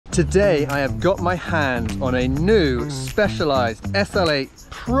Today I have got my hands on a new Specialized SL8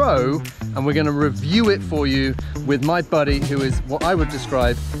 Pro and we're going to review it for you with my buddy who is what I would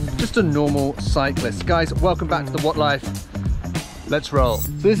describe just a normal cyclist. Guys, welcome back to the What Life. Let's roll. So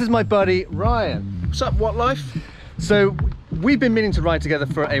this is my buddy Ryan. What's up, What Life? So we've been meaning to ride together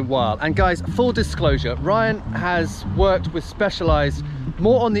for a while, and guys, full disclosure, Ryan has worked with Specialized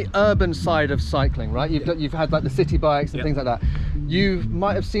more on the urban side of cycling, right? You've had like the city bikes and things like that. You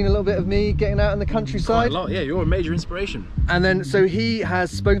might have seen a little bit of me getting out in the countryside. Quite a lot, yeah, you're a major inspiration. And then, so he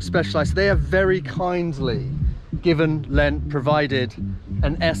has spoken to Specialized. They have very kindly provided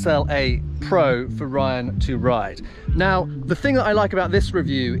an SL8 Pro for Ryan to ride. Now, the thing that I like about this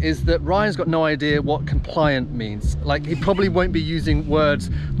review is that Ryan's got no idea what compliant means. Like, he probably won't be using words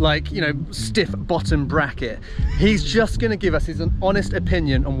like, you know, stiff bottom bracket. He's just gonna give us his honest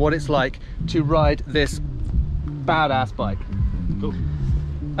opinion on what it's like to ride this badass bike. Cool.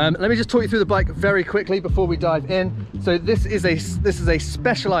 Let me just talk you through the bike very quickly before we dive in. So this is a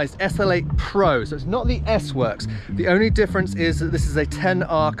Specialized SL8 Pro, so it's not the S-Works. The only difference is that this is a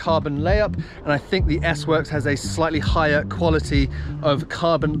 10R carbon layup, and I think the S-Works has a slightly higher quality of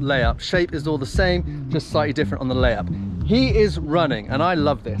carbon layup. Shape is all the same, just slightly different on the layup. He is running, and I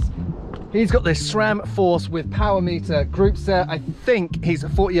love this. He's got this SRAM Force with power meter group set. I think he's a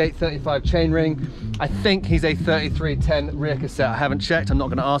 48-35 chainring. I think he's a 33-10 rear cassette. I haven't checked. I'm not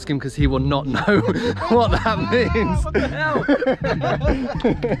going to ask him because he will not know what that means. What the hell?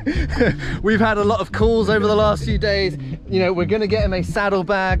 We've had a lot of calls over the last few days. You know, we're going to get him a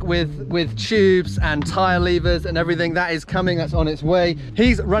saddlebag with tubes and tire levers and everything. That is coming. That's on its way.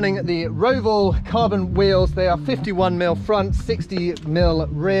 He's running the Roval carbon wheels. They are 51mm front, 60mm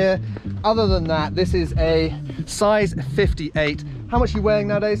rear. Other than that, this is a size 58. How much are you weighing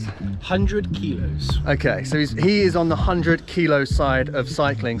nowadays? 100 kilos. Okay, so he is on the 100 kilo side of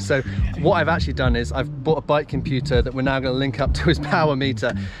cycling. So what I've actually done is I've bought a bike computer that we're now going to link up to his power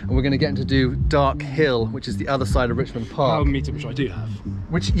meter, and we're going to get him to do Dark Hill, which is the other side of Richmond Park. Power meter, which I do have.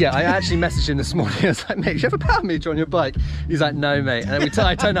 Which, yeah, I actually messaged him this morning. I was like, mate, you have a power meter on your bike? He's like, no, mate. And then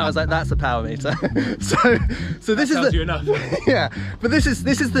I turned out, I was like, that's a power meter. so this is tells you enough. Yeah, but this is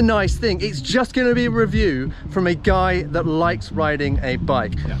the nice thing. It's just going to be a review from a guy that likes riding a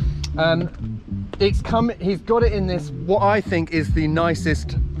bike. Yeah. He's got it in this, what I think is the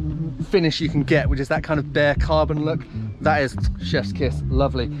nicest finish you can get, which is that kind of bare carbon look. That is chef's kiss,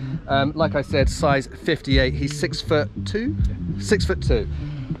 lovely. Like I said, size 58. He's 6'2", 6'2",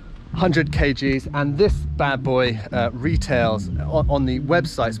 100 kgs, and this bad boy retails on the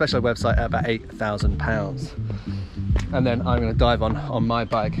website, Specialized website, at about £8,000. And then I'm going to dive on my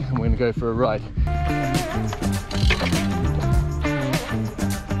bike, and we're going to go for a ride.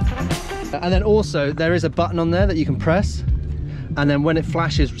 And then also there is a button on there that you can press, and then when it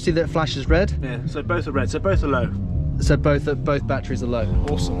flashes, see that it flashes red? Yeah, so both are red, so both are low. So both batteries are low.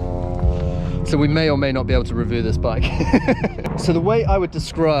 Awesome. So we may or may not be able to review this bike. So the way I would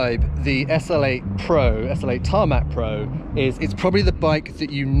describe the SL8 Pro, SL8 Tarmac Pro, is it's probably the bike that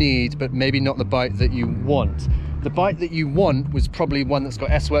you need, but maybe not the bike that you want. The bike that you want was probably one that's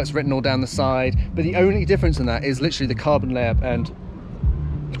got S-Works written all down the side, but the only difference in that is literally the carbon layup, and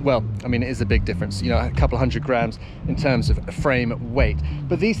well, I mean, it is a big difference, you know, a couple of 100 grams in terms of frame weight.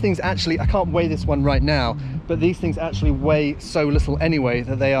 But these things actually, I can't weigh this one right now, but these things actually weigh so little anyway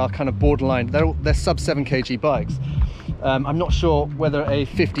that they are kind of borderline, they're sub 7 kg bikes. I'm not sure whether a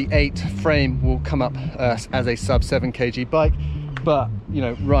 58 frame will come up as a sub 7 kg bike, but you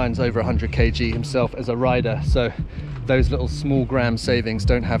know, Ryan's over 100 kg himself as a rider, so those little small gram savings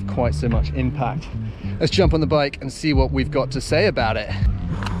don't have quite so much impact. Let's jump on the bike and see what we've got to say about it.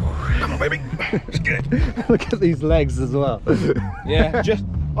 Come on, baby. It's good. Look at these legs as well. Yeah,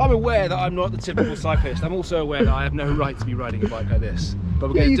 I'm aware that I'm not the typical cyclist. I'm also aware that I have no right to be riding a bike like this. But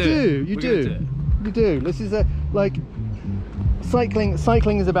we're going to do it. You do. This is like cycling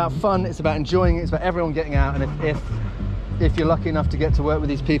is about fun. It's about enjoying it. It's about everyone getting out. And if you're lucky enough to get to work with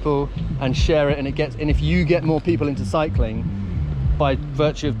these people and share it, and if you get more people into cycling by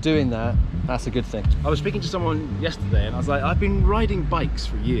virtue of doing that, that's a good thing. I was speaking to someone yesterday and I was like, I've been riding bikes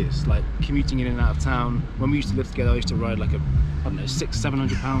for years, like commuting in and out of town. When we used to live together, I used to ride like a, I don't know,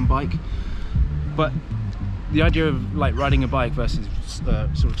 600-700 pound bike. But the idea of like riding a bike versus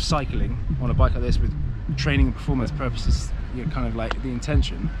sort of cycling on a bike like this with training and performance purposes, you know, kind of like the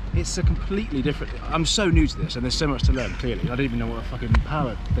intention, it's a completely different. I'm so new to this and there's so much to learn, clearly. I don't even know what a fucking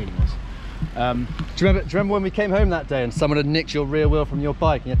power thing was. Do you remember when we came home that day and someone had nicked your rear wheel from your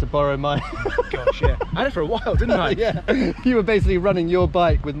bike and you had to borrow mine? Gosh, yeah. I had it for a while, didn't I? Yeah. You were basically running your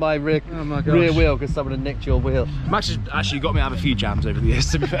bike with my rear wheel because someone had nicked your wheel. Max has actually got me out of a few jams over the years,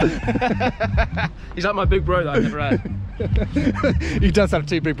 to be fair. He's like my big bro that I've never had. He does have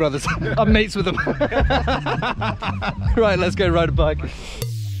two big brothers. I'm mates with them. Right, let's go ride a bike.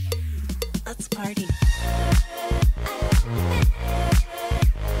 Let's party.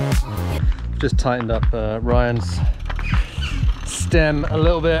 Just tightened up Ryan's stem a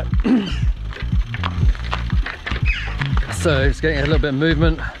little bit. So it's getting a little bit of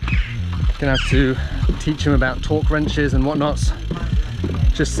movement. Gonna have to teach him about torque wrenches and whatnots.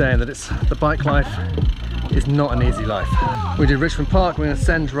 Just saying that the bike life is not an easy life. We did Richmond Park. We're gonna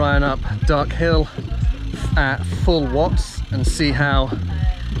send Ryan up Dark Hill at full watts and see how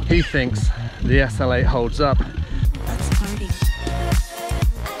he thinks the SL8 holds up. Let's party.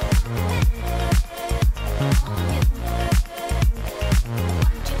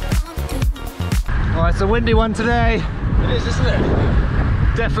 Oh, it's a windy one today. It is, isn't it?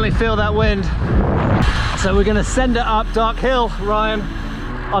 Definitely feel that wind. So we're gonna send it up Dark Hill, Ryan.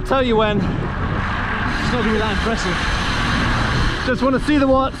 I'll tell you when. It's not gonna be that impressive. Just want to see the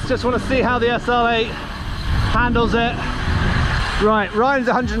watts, just want to see how the SL8 handles it. Right, Ryan's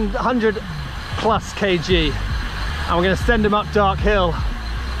 100 plus kg. And we're gonna send him up Dark Hill.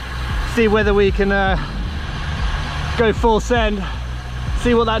 See whether we can go full send.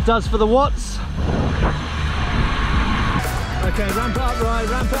 See what that does for the watts. Okay, ramp it up, Ryan,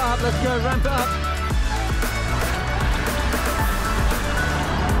 ramp it up, let's go, ramp it up.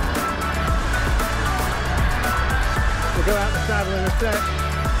 We'll go out the saddle in a sec.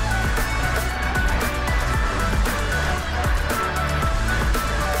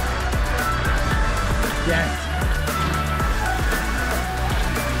 Yes.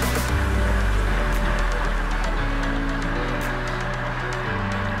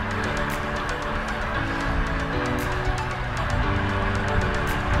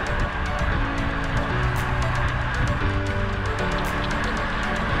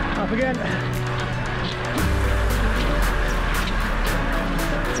 Up again.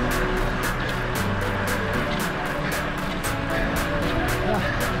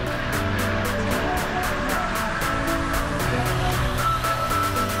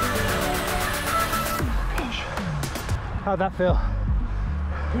 How'd that feel?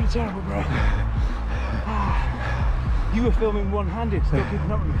 Pretty terrible, bro. You were filming one-handed, still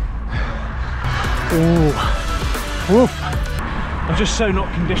keeping up with me. Ooh. Woof. I'm just so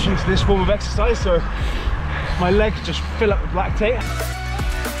not conditioned to this form of exercise, so my legs just fill up with lactate.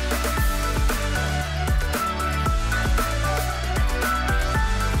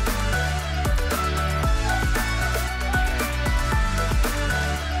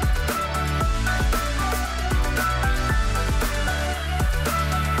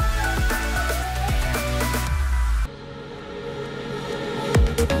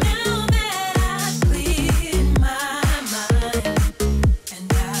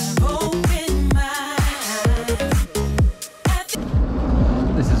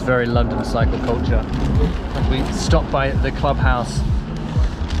 Very London cycle culture. We stopped by the clubhouse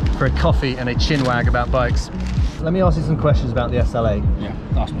for a coffee and a chinwag about bikes. Let me ask you some questions about the SL8. Yeah,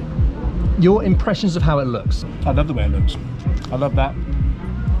 ask me. Your impressions of how it looks. I love the way it looks. I love that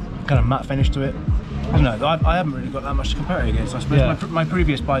kind of matte finish to it. I don't know, I haven't really got that much to compare it against. I suppose Yeah. my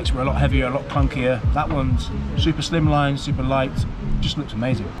previous bikes were a lot heavier, a lot clunkier. That one's super slimline, super light, just looks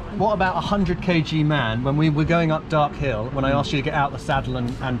amazing. What about a 100 kg man? When we were going up Dark Hill, when I asked you to get out the saddle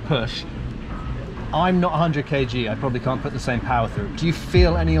and push, I'm not 100 kg, I probably can't put the same power through. Do you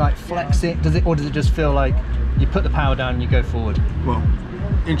feel any like flex it? Or does it just feel like you put the power down and you go forward? Well,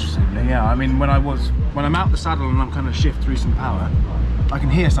 interestingly, yeah. I mean, when I'm out the saddle and I'm kind of shift through some power, I can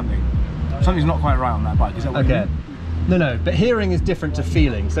hear something. Something's not quite right on that bike. Is that what you mean? No, but hearing is different to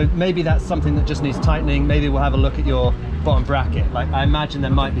feeling. So maybe that's something that just needs tightening. Maybe we'll have a look at your bottom bracket. Like I imagine there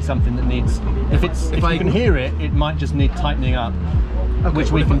might be something that needs, if you can hear it, it might just need tightening up, Okay,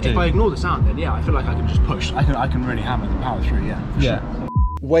 which we can do. If I ignore the sound, then yeah, I feel like I can just push. I can really hammer the power through, yeah. Yeah.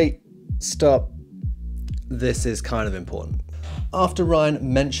 Wait, stop. This is kind of important. After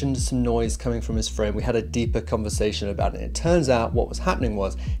Ryan mentioned some noise coming from his frame, we had a deeper conversation about it. It turns out what was happening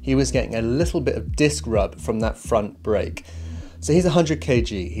was he was getting a little bit of disc rub from that front brake. So he's 100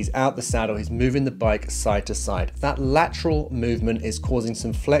 kg, he's out the saddle, he's moving the bike side to side. That lateral movement is causing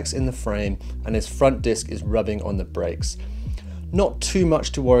some flex in the frame and his front disc is rubbing on the brakes. Not too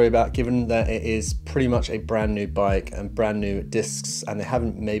much to worry about given that it is pretty much a brand new bike and brand new discs and they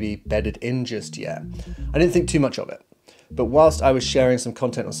haven't maybe bedded in just yet. I didn't think too much of it. But whilst I was sharing some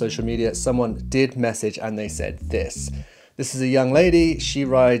content on social media, someone did message and they said this. This is a young lady, she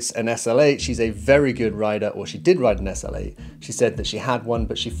rides an SL8, she's a very good rider, or she did ride an SL8. She said that she had one,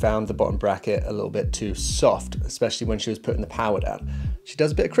 but she found the bottom bracket a little bit too soft, especially when she was putting the power down. She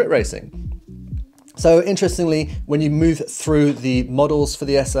does a bit of crit racing. So interestingly, when you move through the models for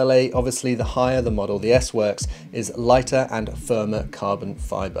the SL8, obviously the higher the model, the S-Works, is lighter and firmer carbon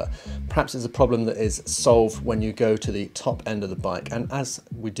fiber. Perhaps it's a problem that is solved when you go to the top end of the bike. And as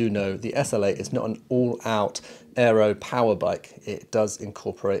we do know, the SL8 is not an all-out aero power bike. It does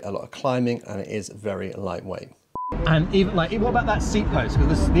incorporate a lot of climbing and it is very lightweight. And even like, what about that seat post?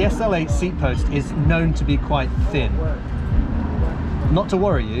 Because the SL8 seat post is known to be quite thin. Not to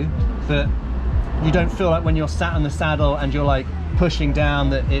worry you, but you don't feel like when you're sat on the saddle and you're like pushing down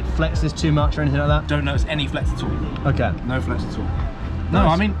that it flexes too much or anything like that? Don't notice any flex at all. Okay. No flex at all. No,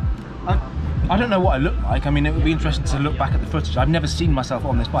 I mean, I don't know what I look like. I mean, it would be interesting to look back at the footage. I've never seen myself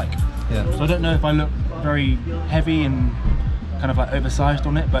on this bike. Yeah. So I don't know if I look very heavy and kind of like oversized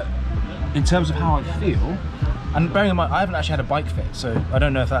on it, but in terms of how I feel, and bearing in mind, I haven't actually had a bike fit, so I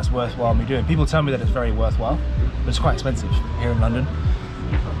don't know if that's worthwhile me doing. People tell me that it's very worthwhile, but it's quite expensive here in London.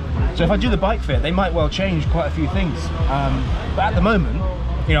 So if I do the bike fit, they might well change quite a few things. But at the moment,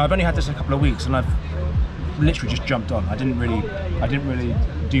 you know, I've only had this a couple of weeks and I've literally just jumped on. I didn't really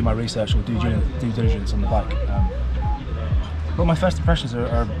do my research or due diligence on the bike. But my first impressions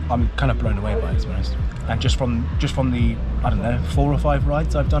are I'm kind of blown away by it, to be honest. And just from the, I don't know, 4 or 5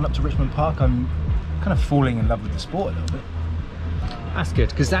 rides I've done up to Richmond Park, I'm kind of falling in love with the sport a little bit. That's good,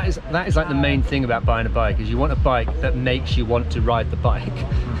 because that is like the main thing about buying a bike, is you want a bike that makes you want to ride the bike.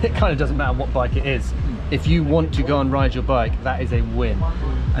 It kind of doesn't matter what bike it is. If you want to go and ride your bike, that is a win.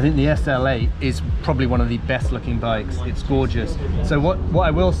 I think the SL8 is probably one of the best looking bikes. It's gorgeous. So what I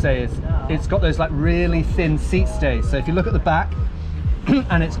will say is it's got those like really thin seat stays. So if you look at the back,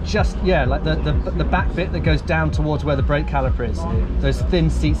 and it's just, yeah, like the back bit that goes down towards where the brake caliper is. Those thin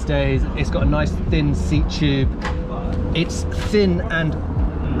seat stays, it's got a nice thin seat tube. It's thin and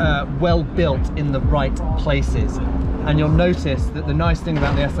well built in the right places. And you'll notice that the nice thing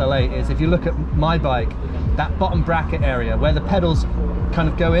about the SL8 is if you look at my bike, that bottom bracket area where the pedals kind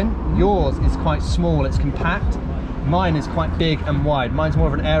of go in, yours is quite small, it's compact. Mine is quite big and wide. Mine's more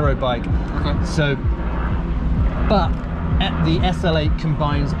of an aero bike. Okay. So, but the SL8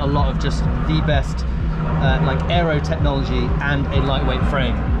 combines a lot of just the best like aero technology and a lightweight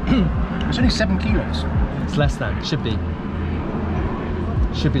frame. It's only 7 kilos. It's less than, should be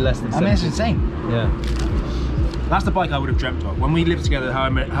less than 7. I mean, it's insane. Yeah. That's the bike I would have dreamt of when we lived together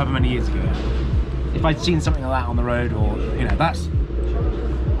however many years ago. If I'd seen something like that on the road, or you know,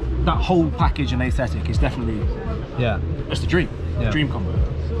 that whole package and aesthetic is definitely, Yeah. just a dream, Yeah. dream combo.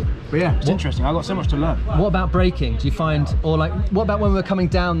 But yeah, it's interesting. I've got so much to learn. What about braking? Do you find, or like, what about when we're coming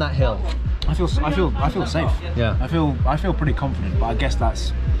down that hill? I feel safe. Yeah. I feel pretty confident, but I guess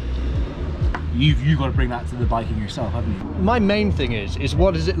that's you've got to bring that to the biking yourself, haven't you? My main thing is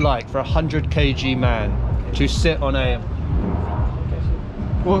what is it like for a 100 kg man to sit on a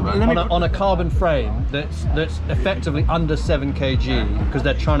on a carbon frame that's effectively under 7 kg because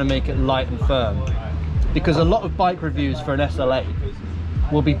they're trying to make it light and firm? Because a lot of bike reviews for an SL8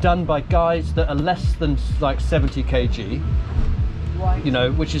 will be done by guys that are less than like 70 kg, you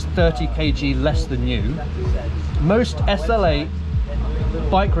know, which is 30 kg less than you. Most SL8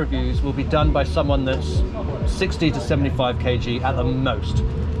 bike reviews will be done by someone that's 60 to 75 kg at the most.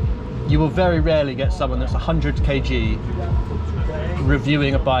 You will very rarely get someone that's 100 kg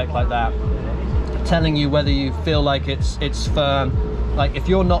reviewing a bike like that, telling you whether you feel like it's firm. Like if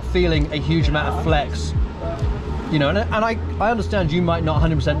you're not feeling a huge amount of flex, you know, and I understand you might not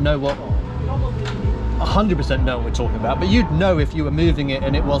 100% know what 100% know what we're talking about, but you'd know if you were moving it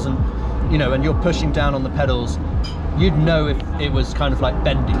and it wasn't, you know, and you're pushing down on the pedals, you'd know if it was kind of like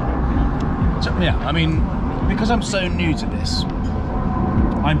bendy. So, yeah, I mean, because I'm so new to this,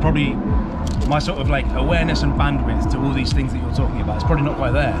 I'm probably, my sort of like awareness and bandwidth to all these things that you're talking about is probably not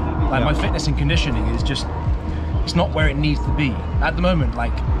quite there. Like my fitness and conditioning is just, it's not where it needs to be. At the moment,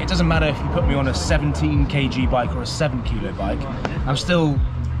 like, it doesn't matter if you put me on a 17 kg bike or a 7 kilo bike, I'm still,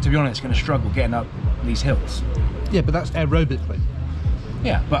 to be honest, going to struggle getting up these hills. Yeah, but that's aerobically.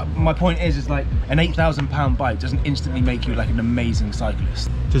 Yeah, but my point is like an £8,000 bike doesn't instantly make you like an amazing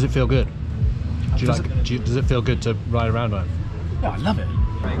cyclist. Does it feel good? Does it feel good to ride around on it? Yeah, I love it.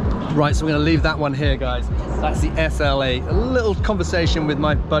 Right, so we're going to leave that one here, guys. That's the SL8. A little conversation with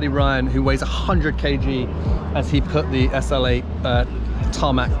my buddy Ryan, who weighs 100 kg, as he put the SL8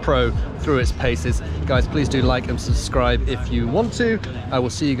 Tarmac Pro through its paces. Guys, please do like and subscribe if you want to. I will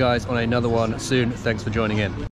see you guys on another one soon. Thanks for joining in.